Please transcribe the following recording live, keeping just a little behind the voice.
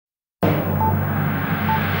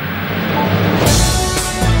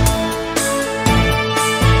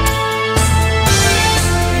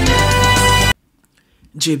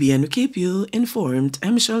JBNN will keep you informed.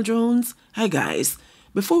 I'm Michelle Jones. Hi guys.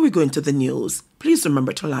 Before we go into the news, please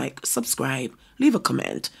remember to like, subscribe, leave a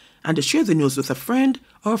comment, and to share the news with a friend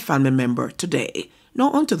or family member today.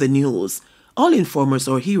 Now on to the news. All informers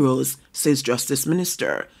are heroes, says Justice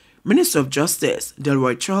Minister. Minister of Justice,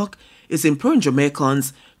 Delroy Chuck, is imploring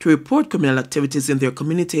Jamaicans to report criminal activities in their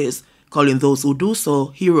communities, calling those who do so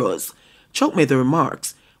heroes. Chuck made the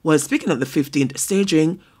remarks while speaking at the 15th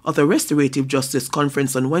staging of the Restorative Justice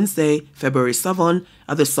Conference on Wednesday, February 7,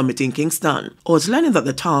 at the summit in Kingston, outlining that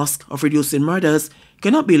the task of reducing murders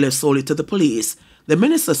cannot be left solely to the police. The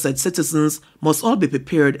minister said citizens must all be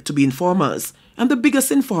prepared to be informers, and the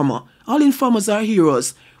biggest informer, all informers are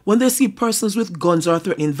heroes. When they see persons with guns or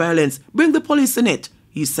threatening violence, bring the police in it,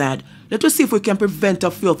 he said. Let us see if we can prevent a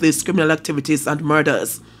few of these criminal activities and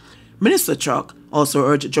murders. Minister Chuck also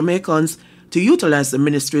urged Jamaicans to utilize the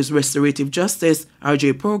ministry's Restorative Justice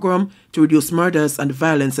 (RJ) program to reduce murders and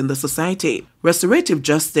violence in the society. Restorative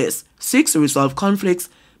Justice seeks to resolve conflicts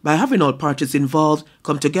by having all parties involved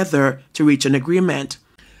come together to reach an agreement.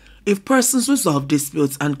 If persons resolve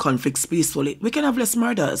disputes and conflicts peacefully, we can have less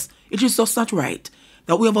murders. It is just not right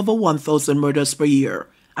that we have over 1,000 murders per year,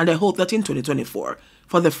 and I hope that in 2024,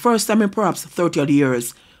 for the first time in perhaps 30 odd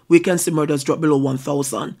years, we can see murders drop below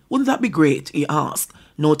 1,000. Wouldn't that be great, he asked,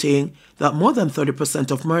 noting that more than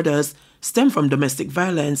 30% of murders stem from domestic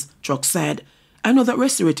violence. Chuck said, I know that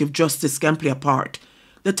restorative justice can play a part.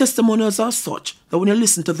 The testimonials are such that when you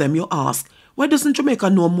listen to them, you ask, why doesn't Jamaica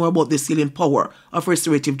know more about this healing power of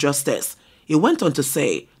restorative justice? He went on to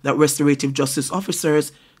say that restorative justice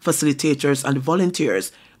officers, facilitators, and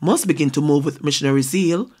volunteers must begin to move with missionary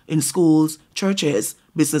zeal in schools, churches,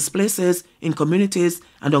 business places, in communities,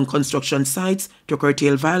 and on construction sites to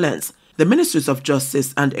curtail violence. The Ministries of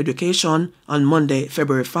Justice and Education on Monday,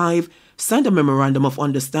 February 5, signed a memorandum of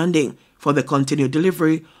understanding for the continued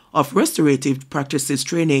delivery of restorative practices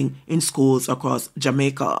training in schools across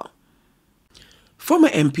Jamaica. Former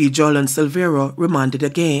MP Jolan Silvera remanded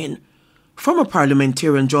again. Former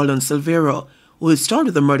parliamentarian Jolan Silvera, who is charged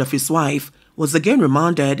with the murder of his wife, was again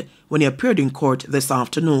remanded when he appeared in court this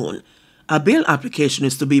afternoon. A bail application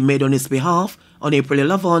is to be made on his behalf on April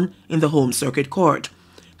 11 in the Home Circuit Court.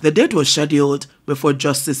 The date was scheduled before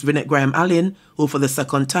Justice Vinette Graham Allen, who for the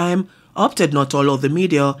second time opted not to allow the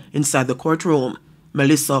media inside the courtroom.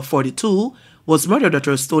 Melissa, 42, was murdered at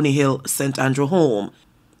her Stony Hill St. Andrew home.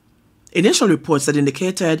 Initial reports had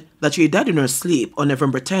indicated that she died in her sleep on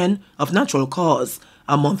November 10 of natural cause,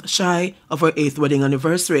 a month shy of her 8th wedding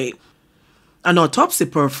anniversary. An autopsy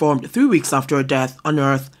performed 3 weeks after her death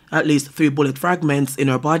unearthed at least 3 bullet fragments in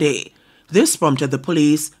her body. This prompted the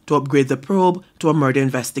police to upgrade the probe to a murder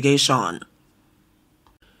investigation.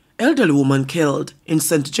 Elderly woman killed in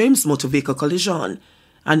St. James motor vehicle collision.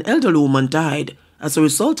 An elderly woman died as a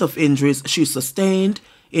result of injuries she sustained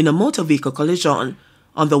in a motor vehicle collision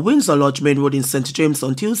on the Windsor Lodge Main Road in St. James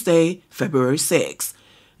on Tuesday, February 6.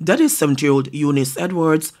 That is 70-year-old Eunice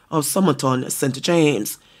Edwards of Somerton, St.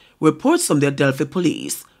 James. Reports from the Adelphi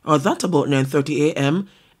police are that about 9:30 a.m.,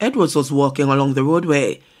 Edwards was walking along the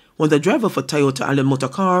roadway when the driver of a Toyota Allen motor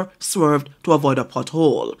car swerved to avoid a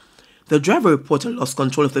pothole. The driver reported lost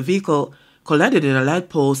control of the vehicle, collided in a light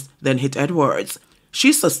post, then hit Edwards.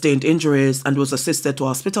 She sustained injuries and was assisted to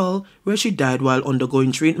hospital, where she died while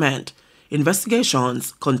undergoing treatment.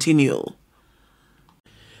 Investigations continue.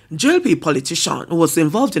 JLP politician who was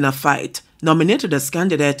involved in a fight nominated as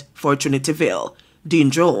candidate for Trinityville.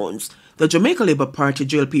 Dean Jones, the Jamaica Labour Party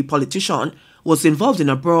JLP politician, was involved in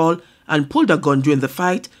a brawl and pulled a gun during the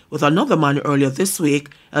fight with another man earlier this week,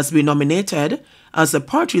 has been nominated as the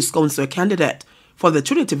party's councillor candidate for the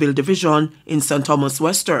Trinityville division in St. Thomas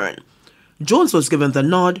Western. Jones was given the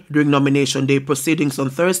nod during nomination day proceedings on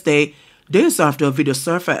Thursday, days after a video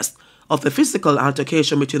surfaced of the physical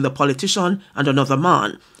altercation between the politician and another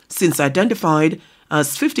man, since identified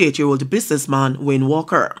as 58-year-old businessman Wayne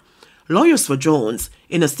Walker. Lawyers for Jones,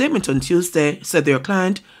 in a statement on Tuesday, said their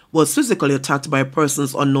client was physically attacked by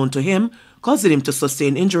persons unknown to him, causing him to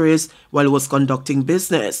sustain injuries while he was conducting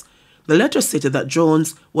business. The letter stated that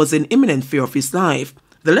Jones was in imminent fear of his life.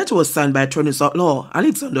 The letter was signed by attorneys at law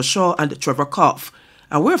Alexander Shaw and Trevor Koff.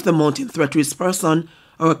 Aware of the mounting threat to his person,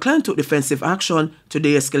 our client took defensive action to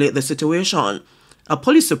de-escalate the situation. A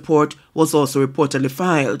police report was also reportedly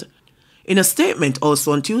filed. In a statement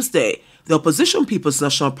also on Tuesday, the opposition People's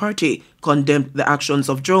National Party condemned the actions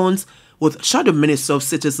of Jones, with Shadow Minister of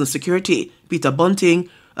Citizen Security Peter Bunting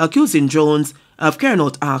accusing Jones of carrying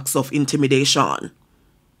out acts of intimidation.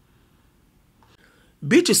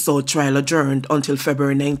 Beaches South trial adjourned until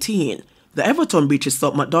February 19. The Everton Beaches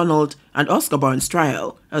Stop McDonald and Oscar Barnes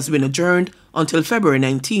trial has been adjourned until February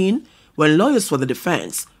 19, when lawyers for the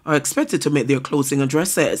defense are expected to make their closing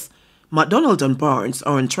addresses. McDonald and Barnes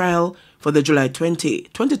are on trial for the July 20,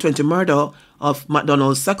 2020 murder of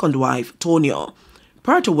McDonald's second wife, Tonya.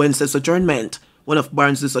 Prior to Wednesday's adjournment, one of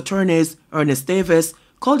Barnes' attorneys, Ernest Davis,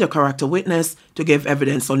 called a character witness to give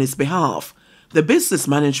evidence on his behalf. The business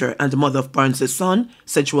manager and the mother of Barnes' son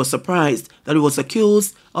said she was surprised that he was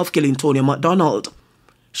accused of killing Tonya McDonald.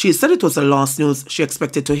 She said it was the last news she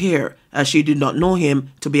expected to hear, as she did not know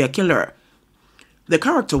him to be a killer. The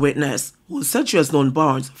character witness, who said she has known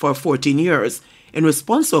Barnes for 14 years, in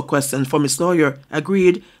response to a question from his lawyer,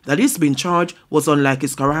 agreed that his being charged was unlike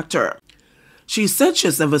his character. She said she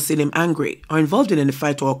has never seen him angry or involved in any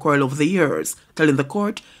fight or quarrel over the years, telling the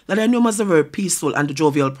court that I knew him as a very peaceful and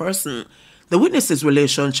jovial person. The witness's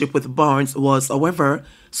relationship with Barnes was, however,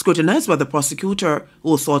 scrutinized by the prosecutor,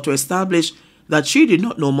 who sought to establish that she did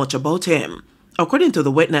not know much about him. According to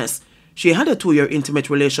the witness, she had a 2-year intimate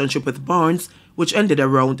relationship with Barnes, which ended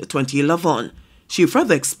around 2011. She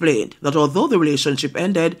further explained that although the relationship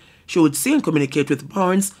ended, she would see and communicate with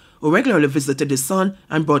Barnes, who regularly visited his son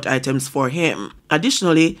and brought items for him.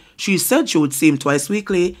 Additionally, she said she would see him twice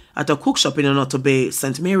weekly at a cook shop in Onoto Bay,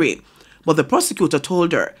 St. Mary. But the prosecutor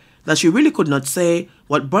told her that she really could not say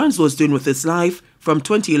what Barnes was doing with his life from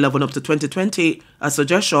 2011 up to 2020, a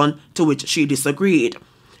suggestion to which she disagreed.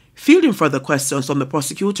 Fielding further questions from the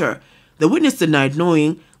prosecutor, the witness denied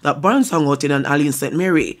knowing that Barnes hung out in an alley in St.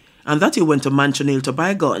 Mary and that he went to Mansion Hill to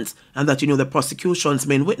buy guns, and that he knew the prosecution's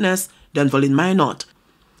main witness, Denverlin Minot.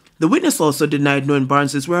 The witness also denied knowing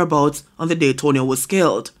Barnes' whereabouts on the day Tonya was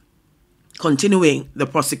killed. Continuing, the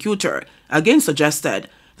prosecutor again suggested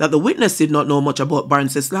that the witness did not know much about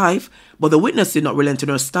Barnes' life, but the witness did not relent in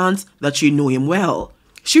her stance that she knew him well.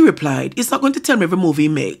 She replied, "He's not going to tell me every move he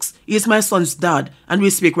makes. He is my son's dad, and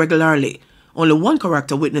we speak regularly." Only one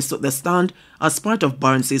character witness took the stand as part of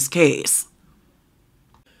Barnes' case.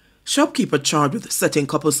 Shopkeeper charged with setting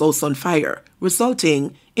couple's house on fire,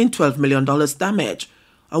 resulting in $12 million damage.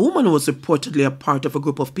 A woman who was reportedly a part of a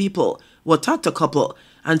group of people who attacked a couple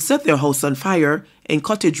and set their house on fire in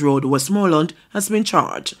Cottage Road, Westmoreland, has been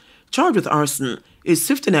charged. Charged with arson is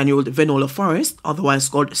 59-year-old Venola Forrest, otherwise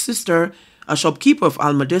called Sister, a shopkeeper of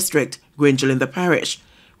Alma District, Grangel in the parish.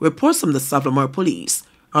 Reports from the Savlamore police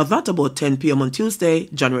are that about 10 p.m. on Tuesday,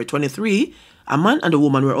 January 23, a man and a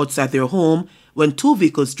woman were outside their home when 2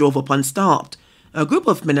 vehicles drove up and stopped. A group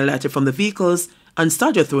of men alighted from the vehicles and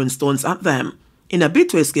started throwing stones at them. In a bid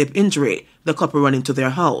to escape injury, the couple ran into their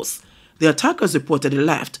house. The attackers reportedly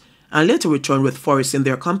left and later returned with Forrest in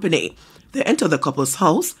their company. They entered the couple's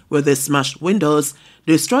house, where they smashed windows,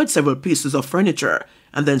 destroyed several pieces of furniture,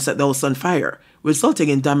 and then set the house on fire, resulting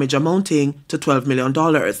in damage amounting to $12 million.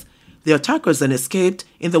 The attackers then escaped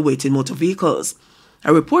in the waiting motor vehicles.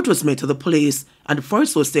 A report was made to the police, and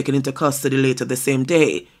Forrest was taken into custody later the same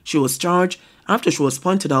day. She was charged after she was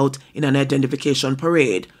pointed out in an identification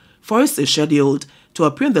parade. Forrest is scheduled to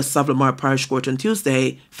appear in the Savlamore Parish Court on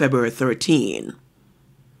Tuesday, February 13.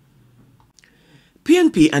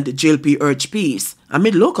 PNP and the JLP urge peace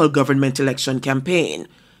amid local government election campaign.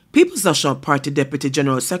 People's National Party Deputy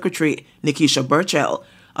General Secretary Nikisha Burchell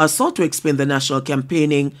has sought to explain the national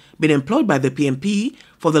campaigning being employed by the PNP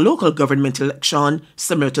for the local government election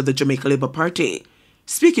similar to the Jamaica Labour Party.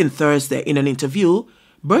 Speaking Thursday in an interview,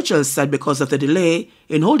 Burchell said because of the delay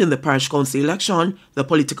in holding the parish council election, the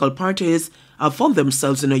political parties have found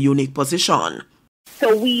themselves in a unique position.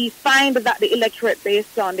 So we find that the electorate,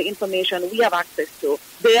 based on the information we have access to,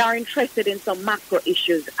 they are interested in some macro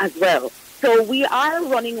issues as well. So we are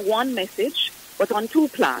running one message, but on 2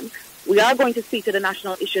 plans. We are going to speak to the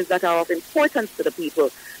national issues that are of importance to the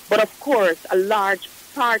people. But of course, a large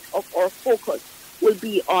part of our focus will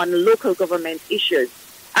be on local government issues.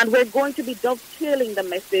 And we're going to be dovetailing the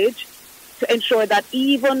message to ensure that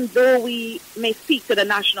even though we may speak to the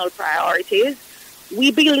national priorities,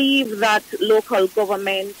 we believe that local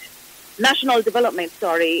government, national development,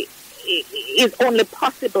 is only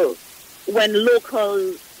possible when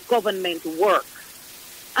local government works.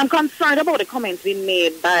 I'm concerned about the comments being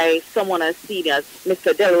made by someone as senior as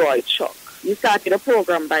Mr. Delroy Chuck. You started a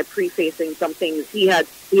program by prefacing some things he has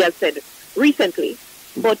said recently.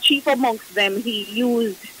 But chief amongst them, he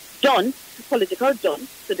used dunce, political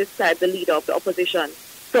dunce, to describe the leader of the opposition.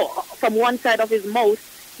 So from one side of his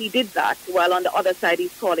mouth, he did that, while on the other side,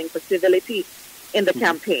 he's calling for civility in the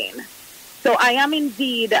campaign. So I am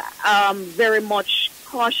indeed very much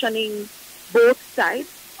cautioning both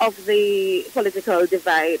sides of the political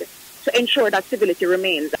divide to ensure that civility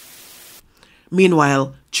remains.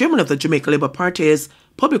 Meanwhile, chairman of the Jamaica Labour Party's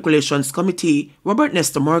Public Relations Committee, Robert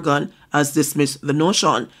Nestor Morgan, has dismissed the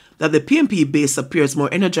notion that the PNP base appears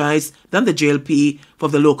more energized than the JLP for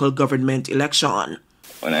the local government election.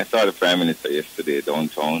 When I saw the Prime Minister yesterday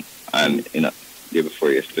downtown, and the day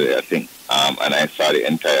before yesterday, I think, and I saw the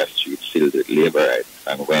entire street filled with Labourites,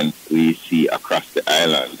 and when we see across the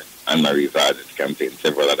island, and Marie Vaz's campaign,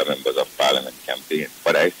 several other members of Parliament campaign,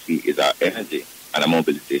 what I see is our energy and a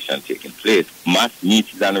mobilization taking place. Mass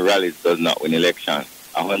meetings and rallies does not win elections.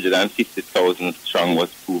 150,000 strong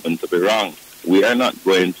was proven to be wrong. We are not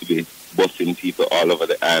going to be busing people all over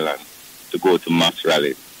the island to go to mass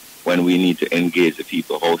rallies when we need to engage the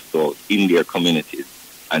people house to house in their communities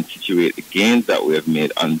and situate the gains that we have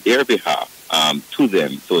made on their behalf to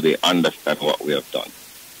them so they understand what we have done.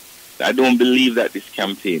 I don't believe that this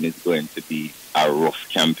campaign is going to be a rough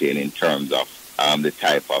campaign in terms of the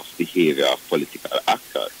type of behavior of political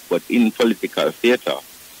actors. But in political theater,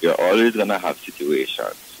 you're always going to have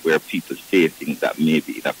situations where people say things that may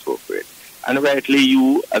be inappropriate. And rightly,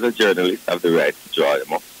 you as a journalist have the right to draw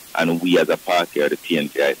them up. And we as a party or the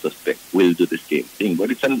PNP, I suspect, will do the same thing. But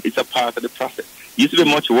it's a part of the process. It used to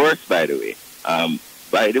be much worse, by the way.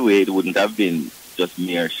 It wouldn't have been just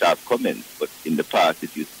mere sharp comments. But in the past,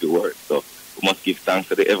 it used to be worse. So we must give thanks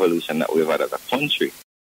for the evolution that we've had as a country.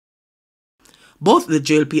 Both the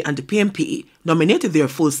JLP and the PNP nominated their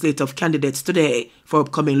full slate of candidates today for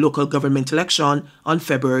upcoming local government election on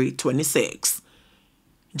February 26.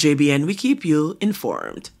 JBN, we keep you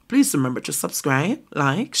informed. Please remember to subscribe,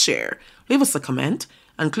 like, share, leave us a comment,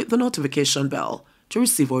 and click the notification bell to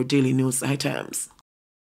receive our daily news items.